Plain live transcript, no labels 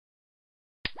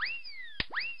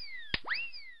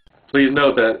Please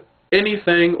note that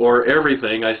anything or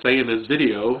everything I say in this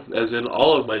video, as in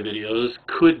all of my videos,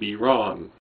 could be wrong.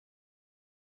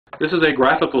 This is a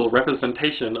graphical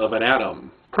representation of an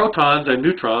atom. Protons and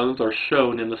neutrons are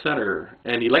shown in the center,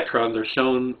 and electrons are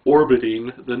shown orbiting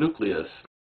the nucleus.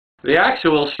 The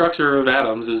actual structure of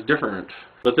atoms is different,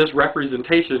 but this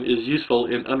representation is useful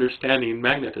in understanding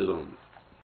magnetism.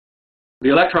 The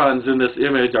electrons in this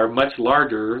image are much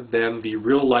larger than the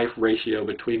real-life ratio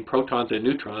between protons and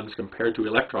neutrons compared to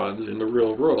electrons in the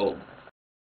real world.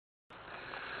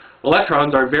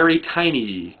 Electrons are very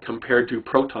tiny compared to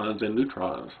protons and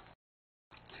neutrons.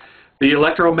 The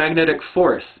electromagnetic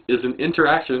force is an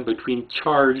interaction between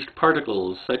charged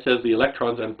particles, such as the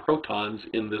electrons and protons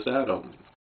in this atom.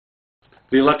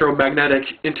 The electromagnetic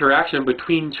interaction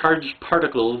between charged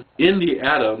particles in the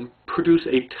atom produce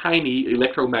a tiny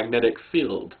electromagnetic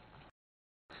field.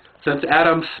 Since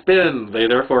atoms spin, they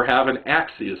therefore have an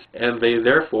axis, and they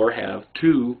therefore have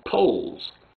two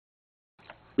poles.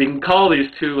 We can call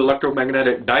these two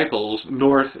electromagnetic dipoles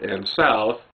north and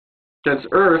south, since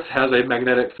Earth has a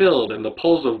magnetic field, and the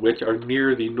poles of which are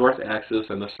near the north axis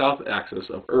and the south axis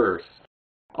of Earth.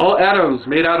 All atoms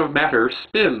made out of matter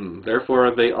spin,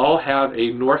 therefore they all have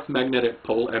a north magnetic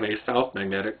pole and a south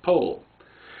magnetic pole.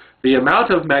 The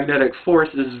amount of magnetic force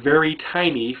is very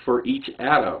tiny for each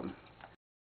atom.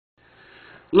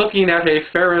 Looking at a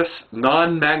ferrous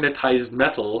non-magnetized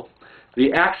metal,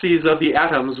 the axes of the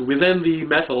atoms within the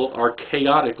metal are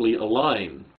chaotically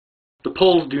aligned. The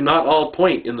poles do not all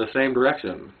point in the same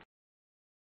direction.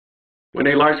 When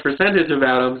a large percentage of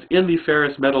atoms in the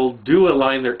ferrous metal do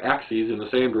align their axes in the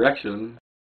same direction,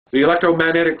 the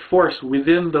electromagnetic force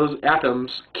within those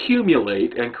atoms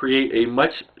accumulate and create a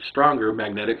much stronger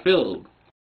magnetic field.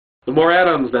 The more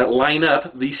atoms that line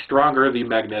up, the stronger the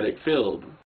magnetic field.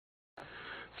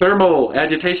 Thermal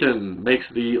agitation makes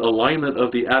the alignment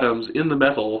of the atoms in the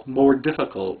metal more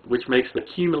difficult, which makes the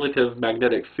cumulative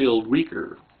magnetic field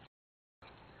weaker.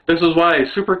 This is why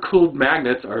supercooled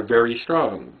magnets are very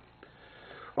strong.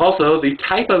 Also, the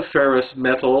type of ferrous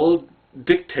metal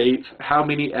dictates how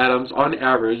many atoms on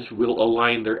average will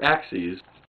align their axes.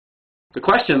 The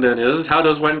question then is, how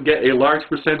does one get a large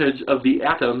percentage of the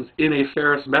atoms in a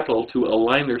ferrous metal to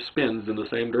align their spins in the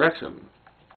same direction?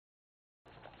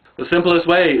 The simplest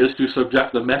way is to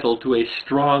subject the metal to a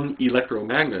strong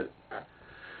electromagnet.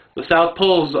 The south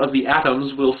poles of the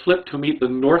atoms will flip to meet the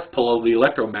north pole of the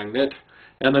electromagnet,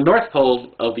 and the north poles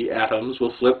of the atoms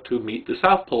will flip to meet the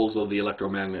south poles of the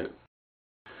electromagnet.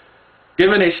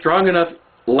 Given a strong enough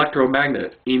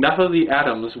electromagnet, enough of the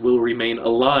atoms will remain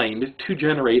aligned to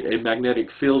generate a magnetic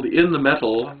field in the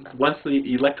metal once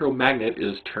the electromagnet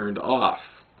is turned off.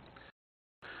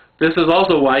 This is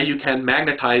also why you can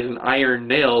magnetize an iron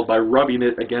nail by rubbing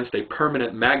it against a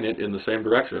permanent magnet in the same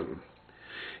direction.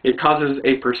 It causes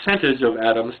a percentage of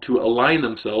atoms to align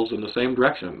themselves in the same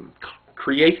direction,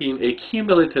 creating a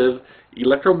cumulative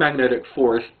electromagnetic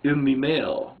force in the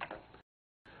nail.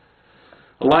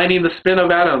 Aligning the spin of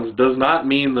atoms does not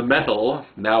mean the metal,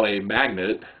 now a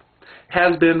magnet,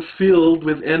 has been filled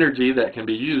with energy that can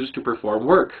be used to perform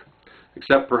work,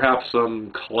 except perhaps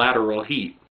some collateral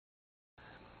heat.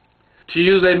 To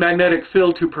use a magnetic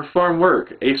field to perform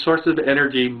work, a source of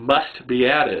energy must be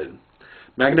added.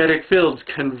 Magnetic fields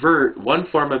convert one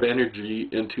form of energy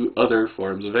into other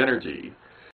forms of energy.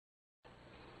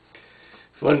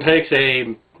 If one takes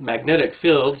a magnetic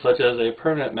field, such as a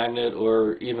permanent magnet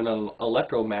or even an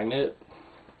electromagnet,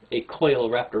 a coil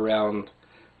wrapped around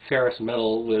ferrous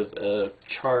metal with a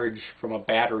charge from a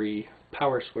battery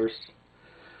power source,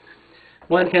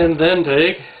 one can then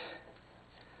take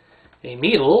a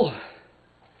needle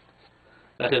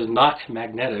that is not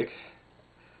magnetic.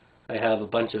 I have a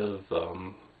bunch of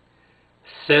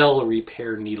cell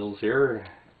repair needles here,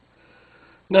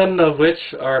 none of which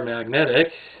are magnetic.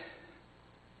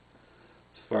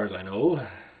 As far as I know,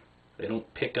 they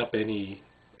don't pick up any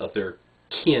of their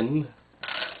kin.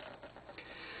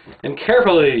 And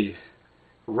carefully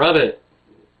rub it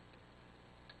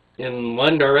in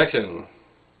one direction.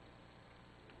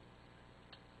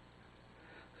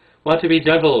 Want to be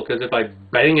gentle, because if I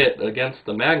bang it against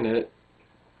the magnet,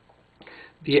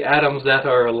 the atoms that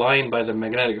are aligned by the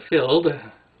magnetic field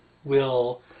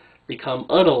will become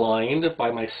unaligned by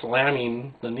my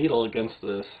slamming the needle against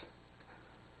this.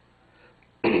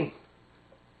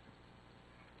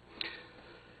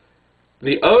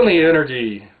 The only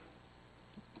energy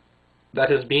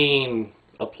that is being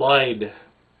applied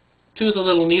to the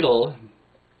little needle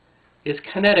is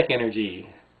kinetic energy.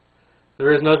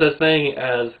 There is no such thing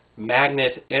as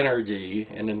magnet energy,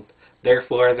 and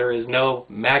therefore there is no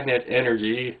magnet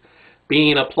energy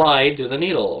being applied to the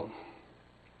needle.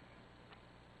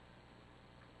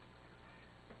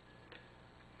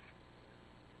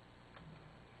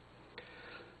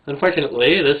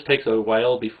 Unfortunately, this takes a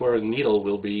while before the needle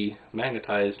will be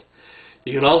magnetized.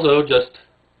 You can also just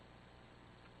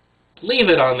leave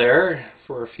it on there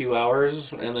for a few hours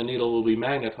and the needle will be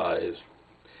magnetized.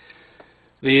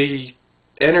 The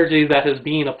energy that is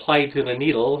being applied to the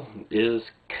needle is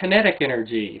kinetic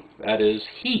energy, that is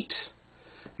heat.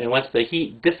 And once the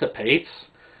heat dissipates,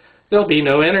 there'll be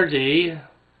no energy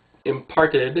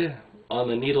imparted on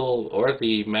the needle or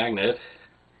the magnet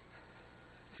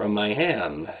from my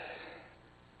hand.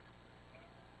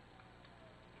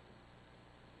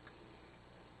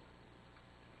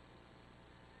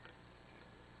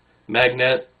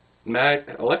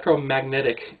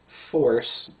 Electromagnetic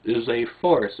force is a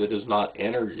force, it is not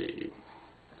energy.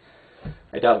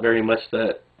 I doubt very much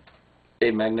that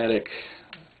a magnetic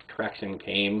traction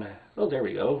came. Oh, there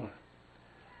we go.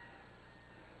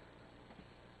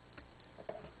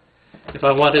 If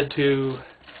I wanted to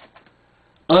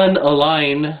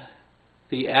unalign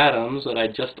the atoms that I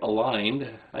just aligned,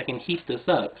 I can heat this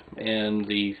up and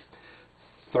the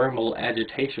thermal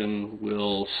agitation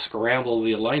will scramble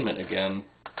the alignment again.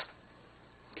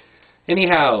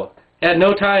 Anyhow, at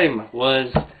no time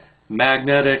was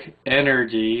magnetic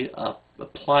energy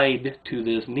applied to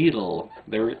this needle.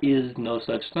 There is no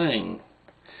such thing.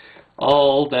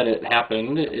 All that it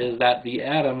happened is that the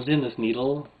atoms in this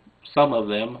needle, some of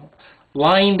them,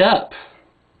 lined up.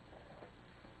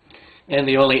 And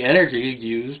the only energy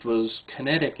used was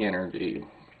kinetic energy.